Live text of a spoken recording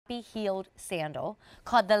strappy heeled sandal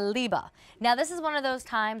called the Leeba. Now this is one of those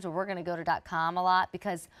times where we're gonna go to .com a lot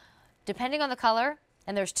because depending on the color,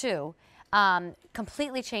 and there's two,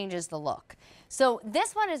 completely changes the look. So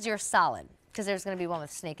this one is your solid, because there's gonna be one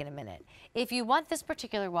with snake in a minute. If you want this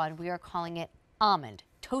particular one, we are calling it almond,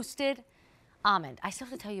 toasted almond. I still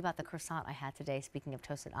have to tell you about the croissant I had today, speaking of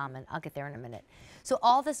toasted almond. I'll get there in a minute. So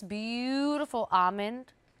all this beautiful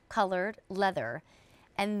almond colored leather,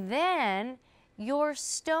 and then your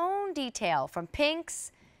stone detail from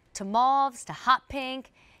pinks to mauves to hot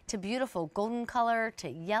pink to beautiful golden color to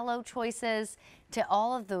yellow choices to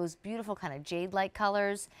all of those beautiful kind of jade-like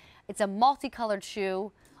colors. It's a multicolored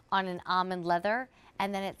shoe on an almond leather,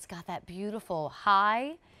 and then it's got that beautiful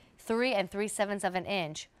high 3 3/7 of an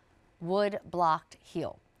inch wood blocked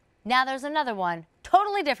heel. Now there's another one,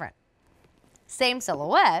 totally different. Same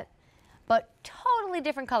silhouette, but totally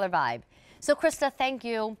different color vibe. So Krista, thank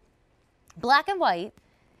you. Black and white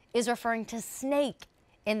is referring to snake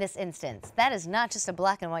in this instance. That is not just a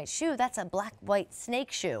black and white shoe, that's a black-white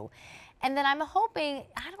snake shoe. And then I'm hoping,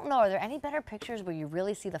 I don't know, are there any better pictures where you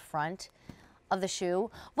really see the front of the shoe?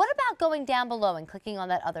 What about going down below and clicking on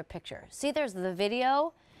that other picture? See, there's the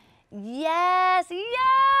video. Yes,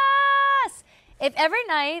 yes! If every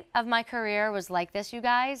night of my career was like this, you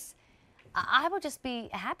guys, I would just be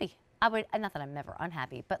happy. I would, not that I'm never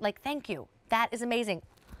unhappy, but like, thank you. That is amazing.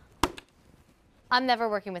 I'm never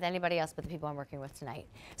working with anybody else but the people I'm working with tonight.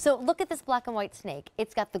 So look at this black and white snake.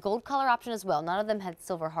 It's got the gold color option as well. None of them had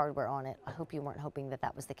silver hardware on it. I hope you weren't hoping that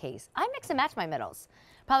that was the case. I mix and match my metals.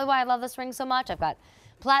 Probably why I love this ring so much. I've got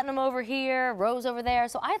platinum over here, rose over there.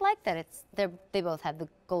 So I like that they both have the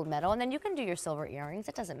gold metal. And then you can do your silver earrings.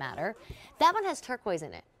 It doesn't matter. That one has turquoise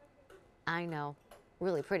in it. I know.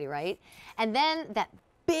 Really pretty, right? And then that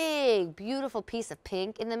big, beautiful piece of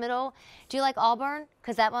pink in the middle. Do you like auburn?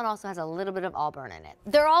 Because that one also has a little bit of auburn in it.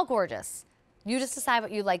 They're all gorgeous. You just decide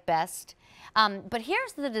what you like best. But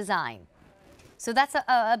here's the design. So that's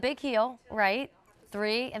a big heel, right?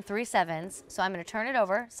 3 3/7. So I'm going to turn it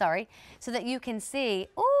over, sorry, so that you can see,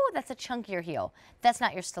 oh, that's a chunkier heel. That's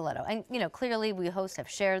not your stiletto. And, you know, clearly we hosts have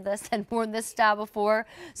shared this and worn this style before,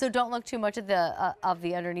 so don't look too much at the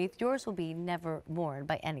underneath. Yours will be never worn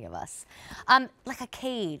by any of us. Like a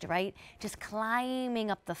cage, right? Just climbing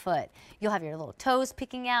up the foot. You'll have your little toes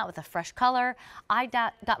peeking out with a fresh color. I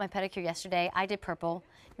got my pedicure yesterday. I did purple.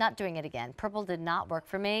 Not doing it again. Purple did not work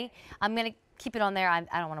for me. I'm going to keep it on there. I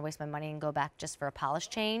don't want to waste my money and go back just for a polish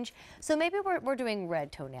change. So maybe we're doing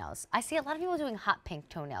red toenails. I see a lot of people doing hot pink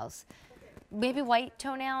toenails. Maybe white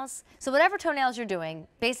toenails. So whatever toenails you're doing,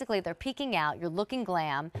 basically they're peeking out. You're looking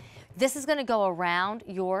glam. This is going to go around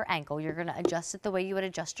your ankle. You're going to adjust it the way you would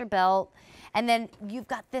adjust your belt. And then you've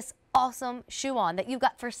got this awesome shoe on that you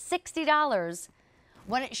got for $60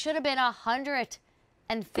 when it should have been $150.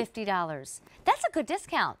 That's a good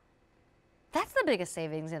discount. That's the biggest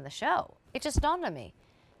savings in the show. It just dawned on me.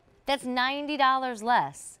 That's $90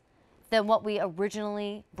 less than what we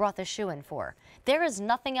originally brought the shoe in for. There is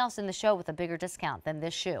nothing else in the show with a bigger discount than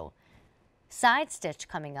this shoe. Side stitch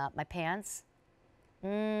coming up, my pants.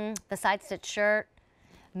 The side stitch shirt.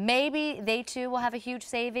 Maybe they too will have a huge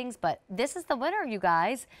savings, but this is the winner, you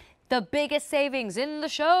guys. The biggest savings in the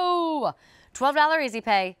show. $12 easy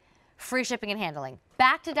pay, free shipping and handling.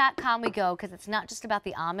 Back to .com we go, because it's not just about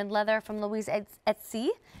the almond leather from Louise at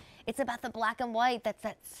sea. It's about the black and white. That's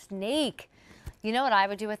that snake. You know what I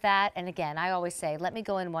would do with that? And again, I always say, let me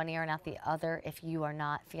go in one ear and out the other if you are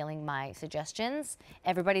not feeling my suggestions.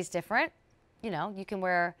 Everybody's different. You know, you can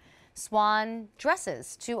wear swan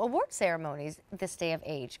dresses to award ceremonies this day of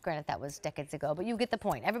age. Granted, that was decades ago, but you get the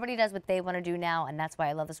point. Everybody does what they want to do now, and that's why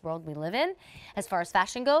I love this world we live in as far as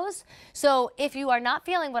fashion goes. So if you are not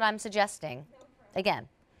feeling what I'm suggesting, again,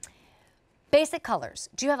 basic colors.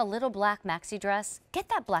 Do you have a little black maxi dress? Get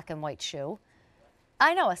that black and white shoe.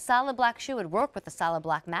 I know a solid black shoe would work with a solid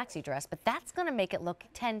black maxi dress, but that's going to make it look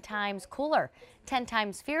 10 times cooler, 10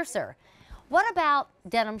 times fiercer. What about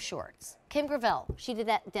denim shorts? Kim Gravel, she did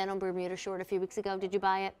that denim Bermuda short a few weeks ago. Did you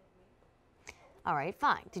buy it? All right,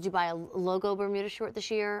 fine. Did you buy a logo Bermuda short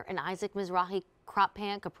this year? An Isaac Mizrahi crop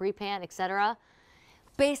pant, capri pant, etc.?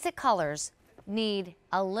 Basic colors need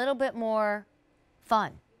a little bit more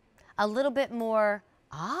fun, a little bit more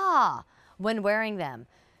when wearing them.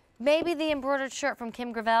 Maybe the embroidered shirt from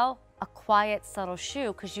Kim Gravel, a quiet, subtle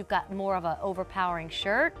shoe because you've got more of an overpowering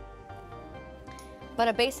shirt. But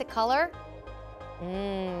a basic color,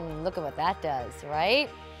 look at what that does, right?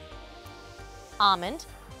 Almond,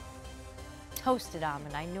 toasted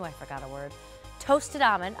almond. I knew I forgot a word. Toasted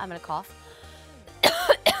almond, I'm gonna cough.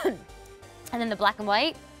 And then the black and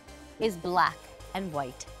white is black and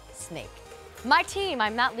white snake. My team,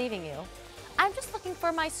 I'm not leaving you. I'm just looking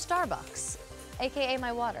for my Starbucks, AKA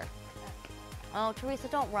my water. Oh, Teresa,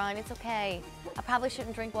 don't run, it's okay. I probably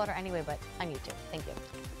shouldn't drink water anyway, but I need to, thank you.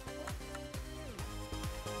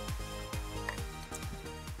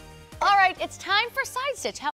 All right, it's time for side stitch.